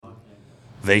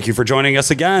Thank you for joining us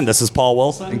again. This is Paul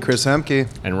Wilson. And Chris Hemke.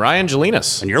 And Ryan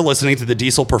Jelinas. And you're listening to the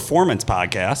Diesel Performance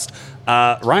Podcast.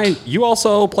 Ryan, you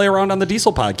also play around on the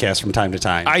Diesel Podcast from time to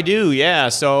time. I do, yeah.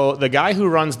 So the guy who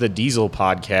runs the Diesel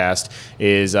Podcast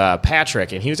is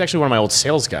Patrick, and he was actually one of my old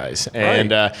sales guys.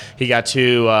 And he got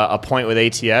to a point with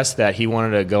ATS that he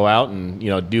wanted to go out and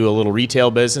do a little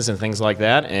retail business and things like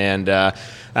that. And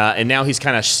now he's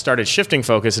kind of started shifting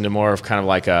focus into more of kind of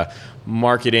like a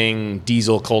marketing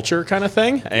diesel culture kind of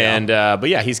thing. And but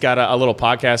yeah, he's got a little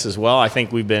podcast as well. I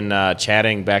think we've been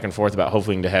chatting back and forth about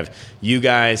hoping to have you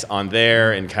guys on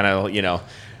there and kind of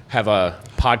have a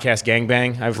podcast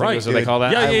gangbang. I think is what they call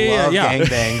that. I love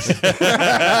gangbangs.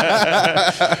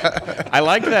 I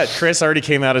like that Chris already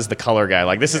came out as the color guy.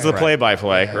 Like this is the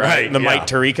play-by-play, right? The Mike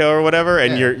Tirico or whatever,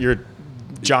 and you're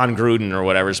John Gruden or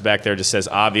whatever's back there just says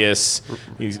obvious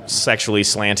sexually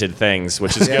slanted things,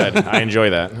 which is good. I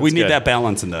enjoy that. We need that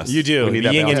balance in this. You do. We need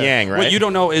yin and yang, right? What you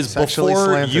don't know is Sexually before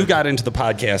slanted. you got into the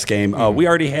podcast game, we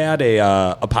already had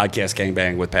a podcast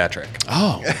gangbang with Patrick.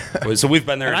 Oh. So we've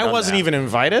been there. And and I done wasn't that. even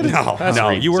invited? No,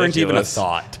 That's you weren't even a ridiculous.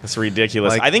 thought. That's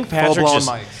ridiculous. Like I think Patrick full-blown just...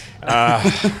 mics.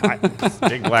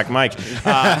 Big Black Mike.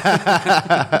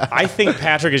 I think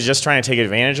Patrick is just trying to take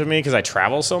advantage of me because I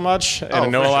travel so much and I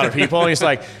know a lot of people. And he's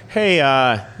like, hey,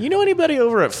 you know anybody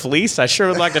over at Fleece? I sure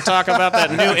would like to talk about that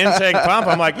new intake pump.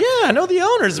 I'm like, yeah, I know the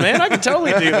owners, man. I can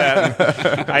totally do that.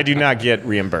 And I do not get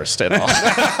reimbursed at all.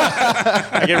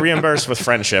 I get reimbursed with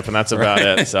friendship, and that's about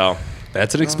it. So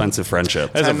That's an expensive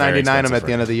friendship. That's a very $10.99 them expensive at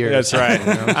the end of the year. that's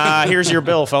right. Here's your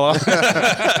bill, fella.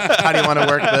 How do you want to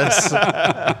work this?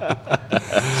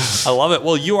 I love it.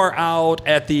 Well, you are out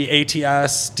at the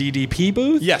ATS DDP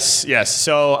booth? Yes.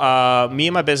 So me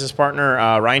and my business partner,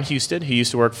 Ryan Houston, who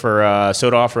used to work for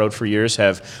Soda Off-Road for years,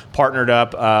 have partnered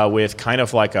up with kind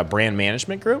of like a brand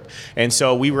management group. And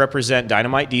so we represent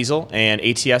Dynamite Diesel and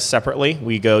ATS separately.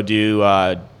 We go do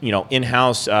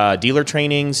in-house dealer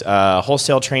trainings,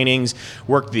 wholesale trainings,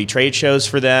 work the trade shows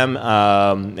for them,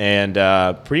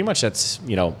 and pretty much that's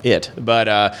it.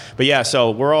 But yeah,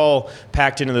 so we're all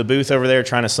packed into the booth over there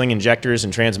trying to sling injectors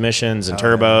and transmissions and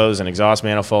turbos and exhaust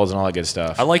manifolds and all that good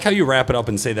stuff. I like how you wrap it up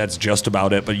and say that's just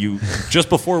about it, but you just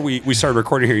before we started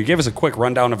recording here, you gave us a quick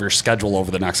rundown of your schedule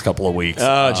over the next couple of weeks.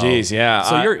 Oh, geez, yeah.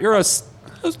 So you're a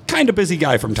kind of busy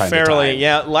guy from time to time. Fairly,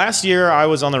 yeah. Last year I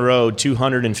was on the road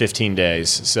 215 days.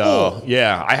 So,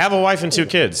 yeah, I have a wife and two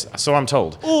kids, so I'm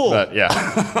told. But, yeah.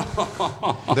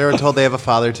 They were told they have a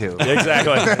father, too.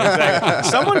 Exactly.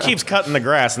 Someone keeps cutting the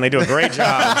grass, and they do a great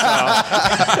job. So.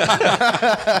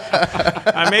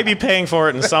 I may be paying for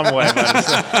it in some way, but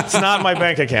it's not my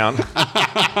bank account.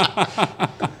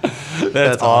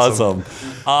 That's awesome.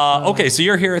 Okay, so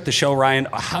you're here at the show, Ryan.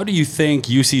 How do you think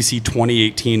UCC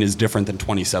 2018 is different than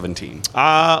 2017?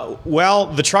 Well,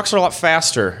 the trucks are a lot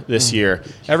faster this year.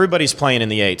 Everybody's playing in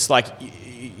the eights. Like,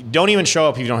 don't even show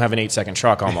up if you don't have an 8-second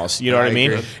truck almost. You know what I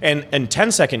mean? agree. And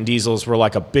 10-second diesels were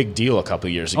like a big deal a couple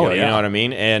years ago. Oh, yeah. You know what I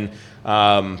mean? And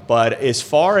but as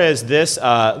far as this,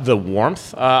 the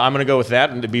warmth, I'm going to go with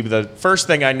that. And to be the first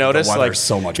thing I noticed, weather's like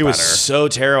so much it was better. so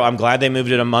terrible. I'm glad they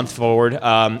moved it a month forward.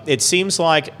 It seems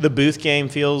like the booth game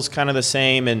feels kind of the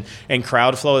same, and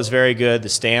crowd flow is very good. The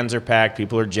stands are packed,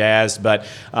 people are jazzed. But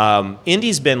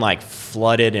Indy's been like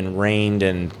flooded and rained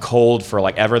and cold for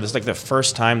like ever. This is like the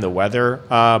first time the weather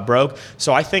broke.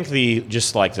 So I think the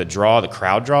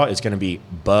crowd draw is going to be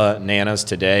bananas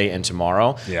today and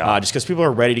tomorrow. Yeah. Just because people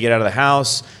are ready to get out of the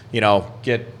house,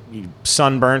 get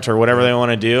sunburnt or whatever they want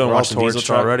to do, and We're all watch the diesel torched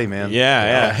truck already, man.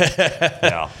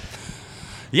 Yeah.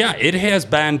 Yeah, it has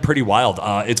been pretty wild.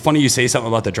 It's funny you say something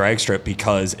about the drag strip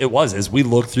because as we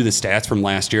looked through the stats from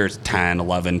last year, it's 10,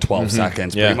 11, 12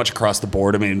 seconds, Yeah. pretty much across the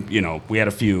board. I mean, we had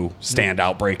a few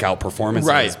standout breakout performances.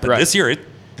 Right, But right. this year,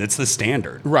 it's the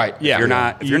standard. Right, yeah.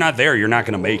 If you're not there, you're not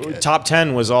going to make it. Top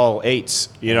 10 was all eights,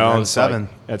 And it's 7. like,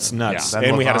 that's nuts. Yeah.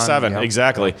 And we had a Levon, 7, yeah.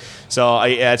 exactly. So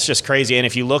it's just crazy. And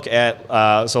if you look at,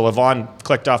 so Levon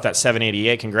clicked off that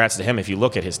 788. Congrats to him. If you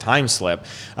look at his time slip,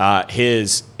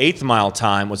 his 8th mile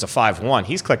time was a 5.1.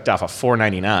 He's clicked off a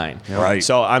 4.99. Right.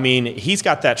 So, I mean, he's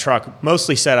got that truck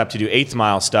mostly set up to do 8th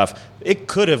mile stuff. It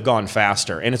could have gone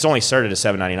faster, and it's only started at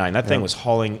 7.99. That thing was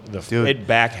hauling it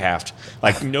back halved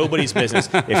like nobody's business.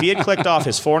 If he had clicked off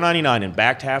his 4.99 and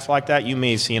backed half like that, you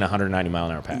may have seen a 190 mile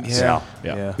an hour pass.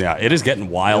 Yeah, it is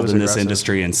getting wild was in this aggressive.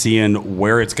 industry, and seeing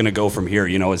where it's going to go from here.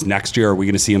 Is next year, are we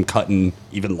going to see them cutting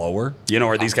even lower?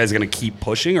 Are these guys going to keep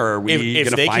pushing, or are we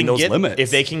going to find those limits? If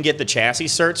they can get the chassis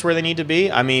certs where they need to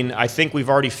be, I mean, I think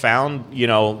we've already found,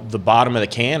 the bottom of the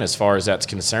can as far as that's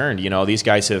concerned. These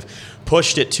guys have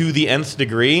pushed it to the nth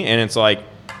degree, and it's like,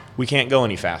 we can't go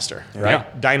any faster,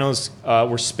 right? Dynos,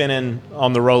 we're spinning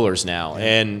on the rollers now.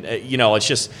 And, it's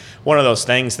just one of those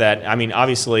things that, I mean,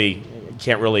 obviously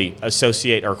can't really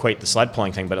associate or equate the sled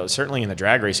pulling thing, but certainly in the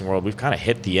drag racing world, we've kind of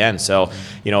hit the end. So,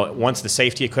 once the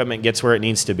safety equipment gets where it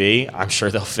needs to be, I'm sure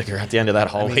they'll figure out the end of that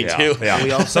hallway too.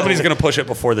 Yeah. Somebody's going to push it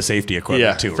before the safety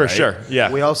equipment too, for right? sure.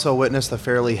 Yeah. We also witnessed a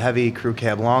fairly heavy crew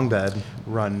cab long bed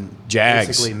run Jags.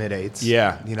 basically mid-eights.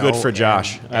 Yeah, good for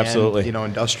Josh. Absolutely. And,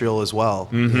 industrial as well.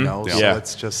 So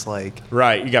it's just like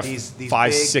right. You got these 5,000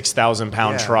 big- 6,000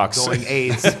 pound trucks going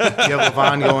eights. You have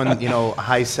Levon going,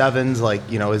 high sevens. Like,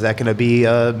 is that going to be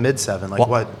a mid seven?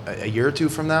 Like a year or two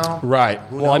from now? right.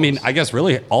 Well, I mean, I guess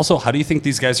really also, how do you think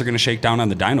these guys are going to shake down on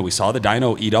the dyno? We saw the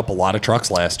dyno eat up a lot of trucks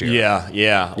last year. Yeah. You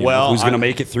know, Well, who's going to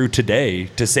make it through today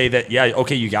to say that,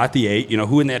 okay, you got the 8,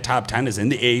 who in that top 10 is in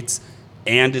the 8s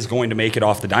and is going to make it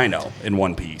off the dyno in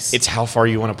one piece? it's how far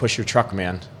you want to push your truck,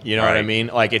 man. You know what I Right. mean?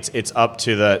 Like it's up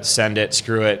to the send it,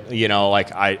 screw it.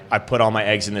 Like I put all my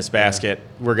eggs in this basket.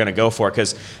 We're gonna go for it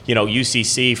because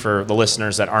UCC, for the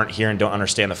listeners that aren't here and don't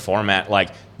understand the format, like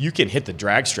you can hit the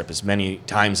drag strip as many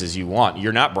times as you want.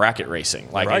 You're not bracket racing.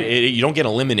 Like Right. you don't get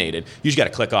eliminated. You just got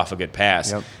to click off a good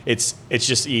pass. Yep. It's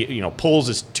just pulls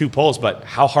is 2 pulls, but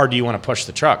how hard do you want to push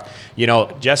the truck?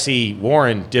 Jesse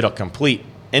Warren did a complete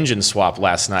engine swap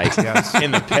last night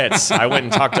in the pits. I went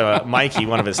and talked to Mikey,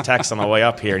 one of his techs, on the way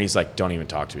up here, and he's like, "Don't even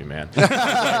talk to me, man." So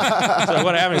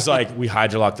what happened is, like, we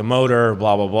hydrolocked the motor,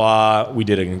 blah blah blah. We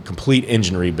did a complete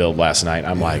engine rebuild last night.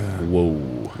 I'm like,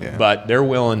 whoa. Yeah. But they're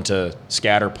willing to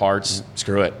scatter parts.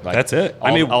 Screw it. Like, That's it.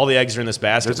 All the eggs are in this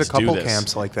basket. There's a Let's do couple this.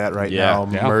 camps like that right Yeah. now.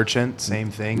 Yeah. Merchant, same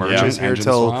thing. Merchant, Was here engine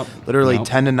till swap. literally Yep.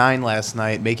 10 to 9 last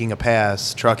night, making a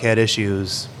pass. Truck had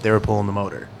issues. They were pulling the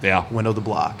motor. Yeah. Window the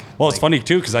block. Well, it's funny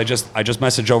too because I just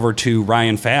messaged over to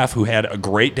Ryan Pfaff, who had a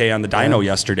great day on the dyno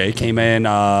yesterday. Came in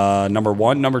number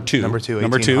 1, number 2, Number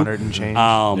 1,800 and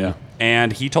change.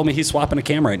 And he told me he's swapping a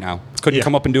cam right now. Couldn't Yeah.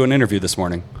 come up and do an interview this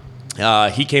morning.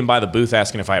 He came by the booth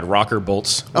asking if I had rocker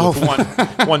bolts. Oh.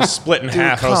 with one split in Dude,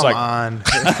 half. I come was like, on.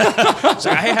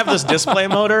 so I have this display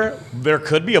motor. There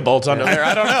could be a bolt under there.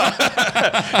 I don't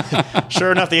know.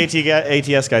 Sure enough, the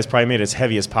ATS guys probably made it as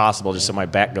heavy as possible just so my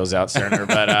back goes out sooner.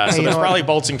 But so you there's know probably what?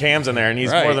 bolts and cams in there, and he's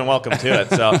Right. more than welcome to it.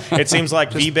 So it seems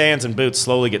like V-bands and boots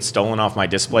slowly get stolen off my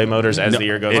display motors as the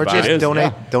year goes Or by. just is,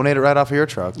 donate it right off of your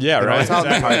truck. Yeah, right. It's all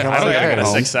good. Exactly. Come I on, got take a it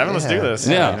home. 6.7. Let's do this.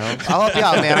 Yeah. I'll help you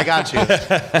out, man. I got you.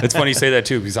 It's funny you say that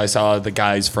too because I saw the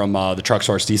guys from the Truck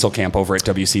Source Diesel Camp over at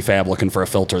WC Fab looking for a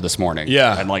filter this morning.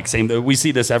 Yeah. And like we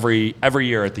see this every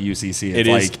year at the UCC.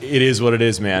 It's It is what it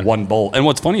is, man. one bolt. And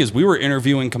what's funny is we were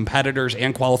interviewing competitors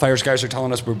and qualifiers. Guys are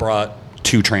telling us we brought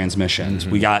 2 transmissions.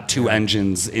 We got 2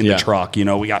 engines in Yeah. the truck.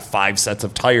 We got 5 sets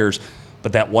of tires.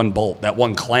 But that one bolt, that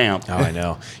one clamp, Oh, I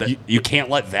know. you can't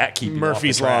let that keep you off the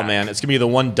Murphy's Law, track. man. It's going to be the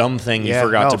one dumb thing you Yeah,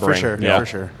 forgot no, to bring. for sure. Yeah. For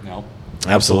sure. No,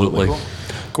 Absolutely.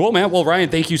 Cool, man. Well, Ryan,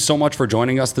 thank you so much for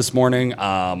joining us this morning.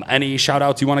 Any shout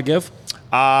outs you want to give?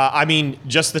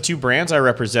 Just the 2 brands I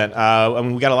represent.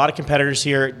 We got a lot of competitors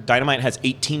here. Dynamite has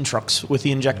 18 trucks with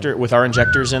our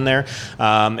injectors in there,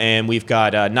 and we've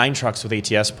got 9 trucks with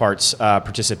ATS parts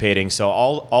participating. So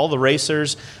all the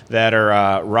racers that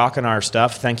are rocking our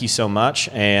stuff, thank you so much,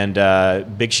 and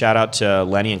big shout out to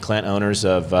Lenny and Clint, owners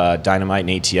of Dynamite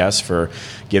and ATS, for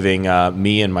giving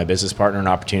me and my business partner an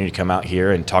opportunity to come out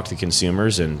here and talk to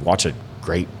consumers and watch a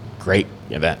great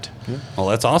event. Well,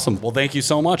 that's awesome. Well, thank you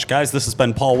so much, guys. This has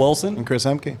been Paul Wilson. And Chris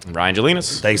Emke. Ryan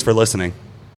Jelinas. Thanks for listening.